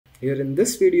Here in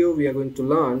this video we are going to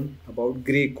learn about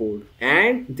gray code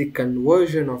and the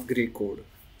conversion of gray code.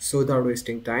 So without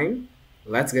wasting time,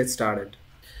 let's get started.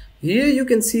 Here you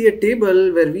can see a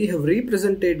table where we have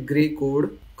represented gray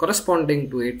code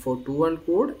corresponding to 8421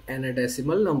 code and a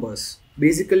decimal numbers.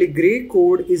 Basically, gray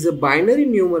code is a binary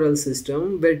numeral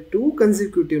system where two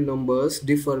consecutive numbers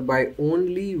differ by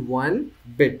only one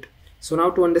bit. So now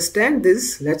to understand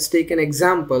this, let's take an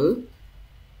example.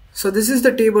 So this is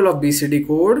the table of BCD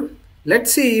code.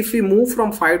 Let's see if we move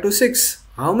from 5 to 6,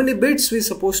 how many bits we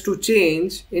supposed to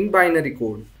change in binary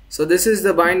code. So this is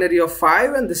the binary of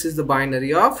 5 and this is the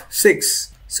binary of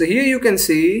 6. So here you can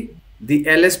see the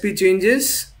LSB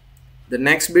changes, the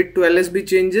next bit to LSB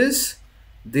changes,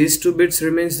 these two bits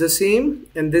remains the same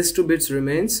and these two bits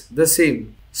remains the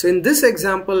same. So in this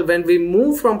example, when we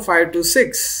move from 5 to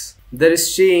 6, there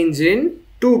is change in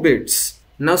 2 bits.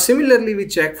 Now similarly we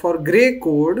check for gray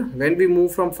code. When we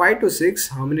move from 5 to 6,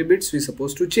 how many bits we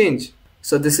supposed to change.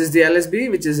 So this is the LSB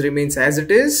which remains as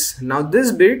it is. Now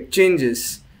this bit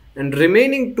changes and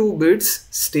remaining 2 bits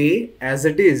stay as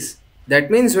it is.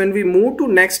 That means when we move to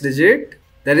next digit,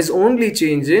 there is only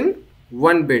change in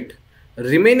 1 bit.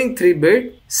 Remaining 3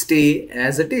 bits stay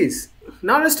as it is.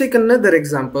 Now let's take another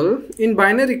example. In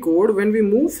binary code, when we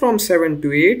move from 7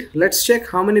 to 8, let's check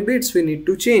how many bits we need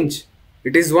to change.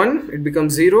 It is 1, it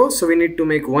becomes 0, so we need to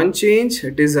make one change.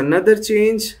 It is another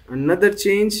change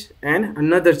and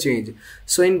another change.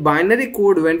 So in binary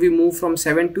code, when we move from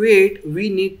 7 to 8, we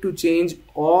need to change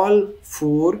all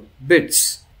 4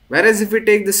 bits. Whereas if we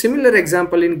take the similar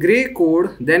example in gray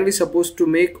code, then we're supposed to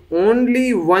make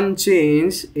only one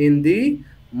change in the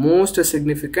most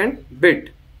significant bit.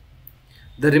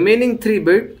 The remaining 3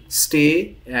 bits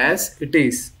stay as it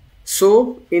is.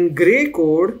 So in gray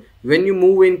code, when you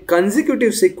move in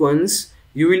consecutive sequence,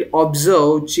 you will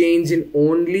observe change in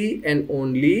only and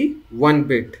only 1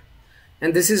 bit.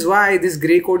 And this is why this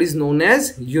gray code is known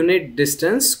as unit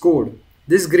distance code.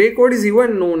 This gray code is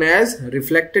even known as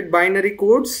reflected binary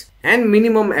codes and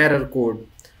minimum error code.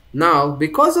 Now,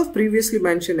 because of previously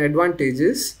mentioned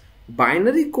advantages,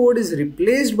 binary code is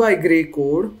replaced by gray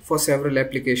code for several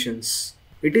applications.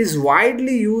 It is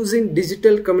widely used in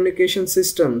digital communication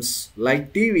systems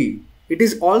like TV. It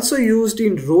is also used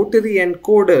in rotary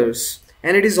encoders,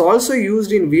 and it is also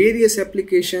used in various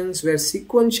applications where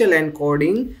sequential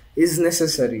encoding is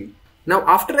necessary. Now,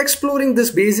 after exploring this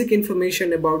basic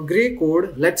information about gray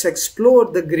code, let's explore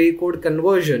the gray code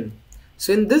conversion.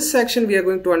 So in this section, we are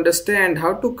going to understand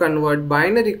how to convert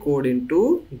binary code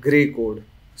into gray code.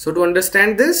 So to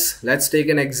understand this, let's take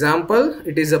an example.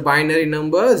 It is a binary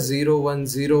number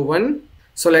 0101.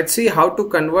 So let's see how to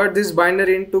convert this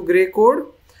binary into gray code.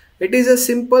 It is a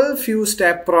simple few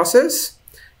step process.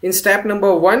 In step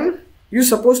number 1, you're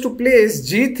supposed to place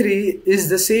G3 is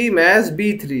the same as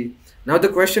B3. Now the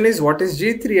question is, what is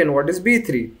G3 and what is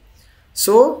B3?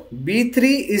 So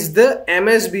B3 is the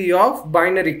MSB of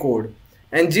binary code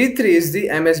and G3 is the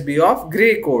MSB of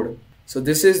gray code. So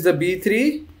this is the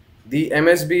B3, the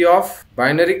MSB of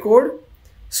binary code.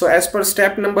 So as per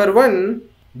step number 1,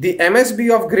 the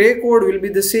MSB of gray code will be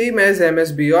the same as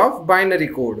MSB of binary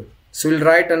code. So we'll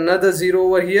write another 0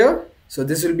 over here. So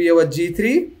this will be our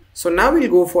G3. So now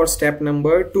we'll go for step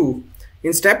number 2.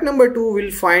 In step number 2,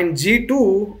 we'll find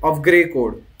G2 of gray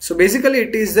code. So basically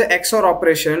it is the XOR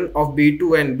operation of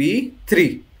B2 and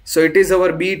B3. So it is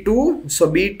our B2. So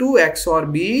B2 XOR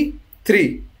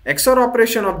B3. XOR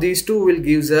operation of these two will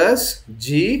give us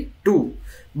G2.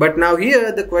 But now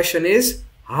here the question is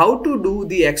how to do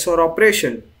the XOR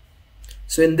operation.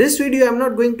 So in this video, I'm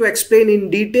not going to explain in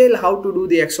detail how to do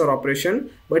the XOR operation,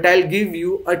 but I'll give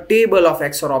you a table of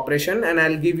XOR operation and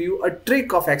I'll give you a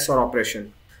trick of XOR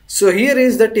operation. So here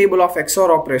is the table of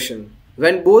XOR operation.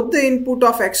 When both the input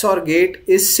of XOR gate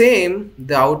is same,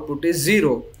 the output is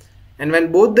 0. And when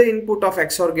both the input of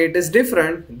XOR gate is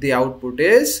different, the output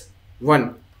is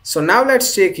 1. So now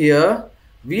let's check here.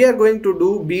 We are going to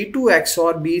do B2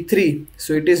 XOR B3.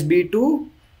 So it is B2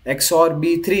 XOR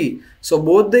B3. So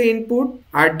both the input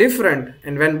are different,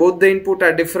 and when both the input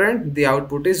are different, the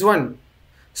output is 1.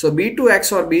 So B2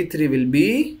 XOR B3 will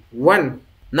be 1.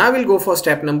 Now we'll go for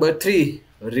step number 3.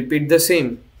 Repeat the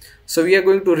same. So we are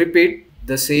going to repeat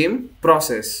the same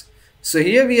process. So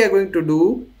here we are going to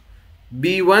do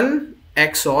B1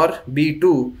 XOR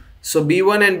B2. So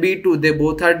B1 and B2, they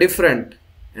both are different.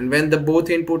 And when the both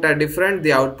input are different,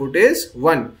 the output is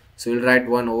 1. So we'll write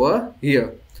 1 over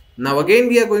here. Now again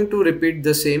we are going to repeat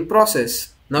the same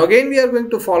process. Now again we are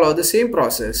going to follow the same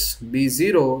process.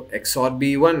 B0 XOR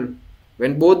B1.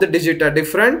 When both the digits are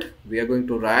different, we are going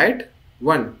to write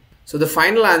 1. So the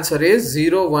final answer is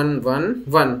 0, 1, 1,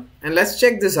 1. And let's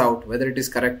check this out whether it is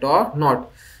correct or not.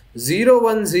 0,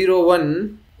 1, 0,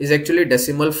 1 is actually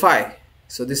decimal 5.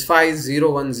 So this 5 is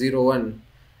 0, 1, 0, 1.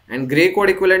 And gray code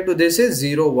equivalent to this is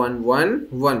 0, 1, 1,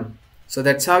 1. So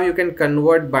that's how you can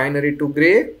convert binary to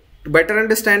gray. To better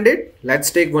understand it, let's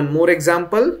take one more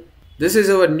example. This is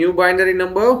our new binary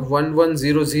number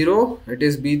 1100. It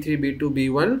is B3, B2,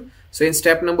 B1. So in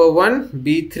step number 1,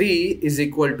 B3 is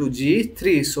equal to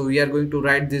G3. So we are going to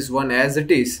write this one as it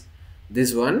is.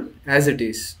 This one as it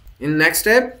is. In next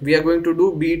step, we are going to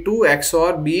do B2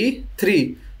 XOR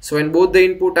B3. So when both the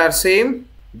input are same,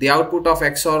 the output of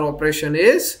XOR operation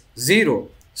is 0.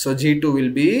 So G2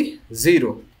 will be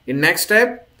 0. In next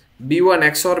step, B1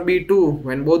 XOR B2,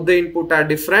 when both the input are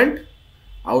different,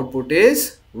 output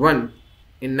is 1.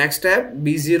 In next step,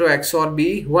 B0 XOR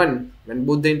B1, when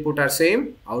both the input are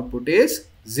same, output is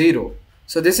 0.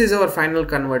 So this is our final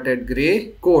converted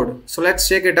gray code. So let's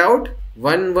check it out.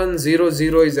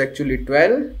 1100 is actually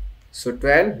 12. So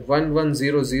 12,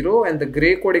 1100, and the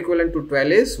gray code equivalent to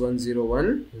 12 is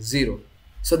 1010.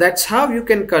 So that's how you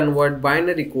can convert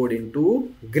binary code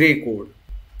into gray code.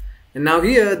 And now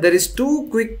here there is two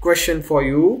quick questions for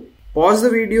you. Pause the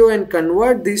video and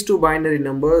convert these two binary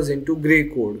numbers into gray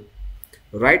code.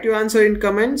 Write your answer in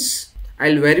comments.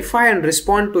 I'll verify and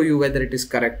respond to you whether it is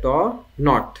correct or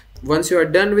not. Once you are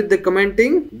done with the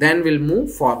commenting, then we'll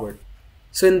move forward.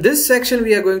 So in this section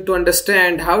we are going to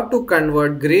understand how to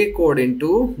convert gray code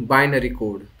into binary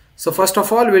code. So first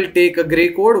of all, we'll take a gray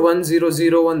code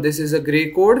 1001. This is a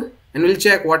gray code, and we'll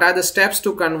check what are the steps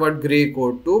to convert gray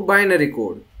code to binary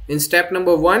code. In step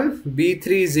number 1, B3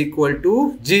 is equal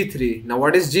to G3. Now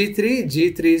what is G3?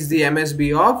 G3 is the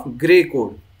MSB of gray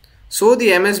code. So the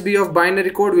MSB of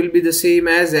binary code will be the same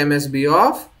as MSB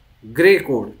of gray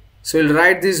code. So we'll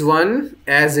write this one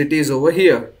as it is over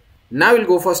here. Now we'll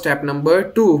go for step number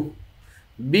 2.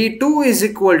 B2 is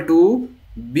equal to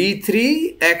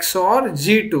B3 XOR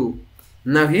G2.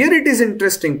 Now here it is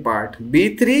interesting part.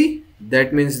 B3,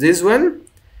 that means this one.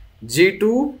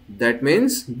 G2, that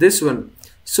means this one.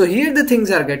 So here the things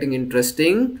are getting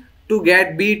interesting. To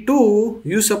get B2,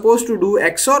 you're supposed to do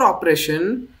XOR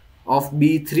operation of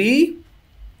B3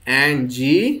 and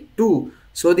G2.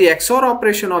 So the XOR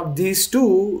operation of these two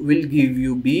will give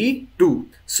you B2.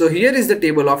 So here is the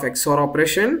table of XOR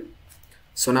operation.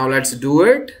 So now let's do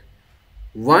it.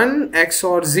 1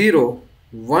 XOR 0.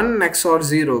 1 XOR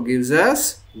 0 gives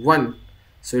us 1.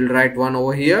 So we'll write 1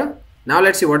 over here. Now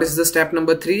let's see what is the step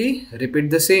number 3.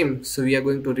 Repeat the same. So we are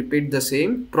going to repeat the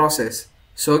same process.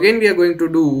 So again we are going to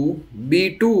do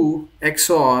B2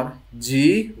 XOR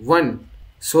G1.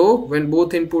 So when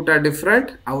both input are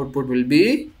different, output will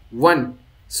be 1.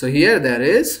 So here there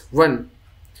is 1.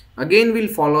 Again we'll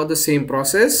follow the same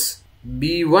process.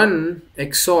 B1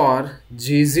 XOR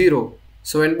G0.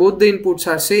 So when both the inputs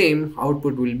are same,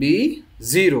 output will be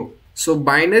 0. So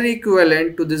binary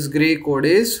equivalent to this gray code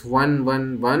is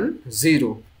 1110.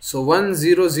 So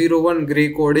 1001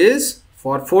 gray code is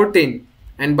for 14,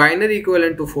 and binary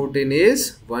equivalent to 14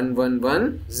 is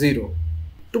 1110.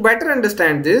 To better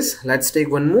understand this, let's take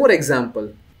one more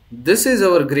example. This is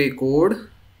our gray code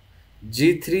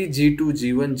G3, G2,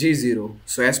 G1, G0.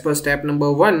 So as per step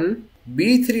number 1,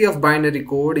 B3 of binary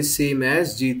code is same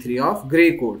as G3 of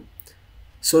gray code.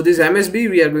 So this MSB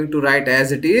we are going to write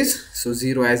as it is. So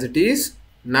 0 as it is.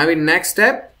 Now in next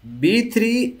step,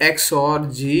 B3 XOR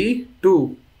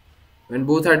G2. When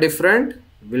both are different,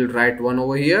 we'll write 1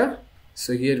 over here.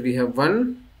 So here we have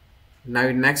 1. Now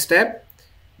in next step,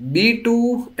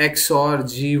 B2 XOR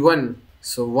G1.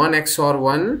 So 1 XOR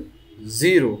 1,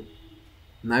 0.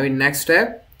 Now in next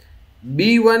step,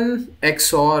 B1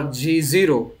 XOR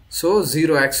G0. So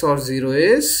 0 XOR 0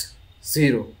 is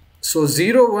 0. So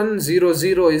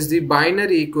 0100 is the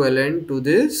binary equivalent to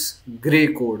this gray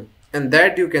code, and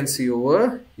that you can see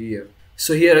over here.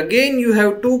 So here again you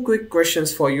have two quick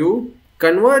questions for you.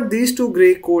 Convert these two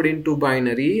gray code into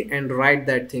binary and write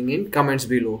that thing in comments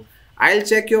below. I'll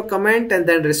check your comment and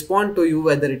then respond to you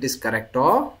whether it is correct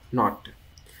or not.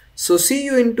 So see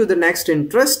you into the next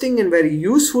interesting and very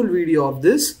useful video of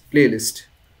this playlist.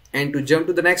 And to jump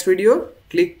to the next video,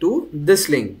 click to this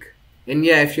link. And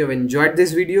yeah, if you have enjoyed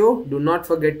this video, do not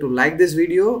forget to like this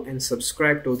video and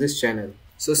subscribe to this channel.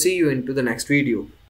 So see you into the next video.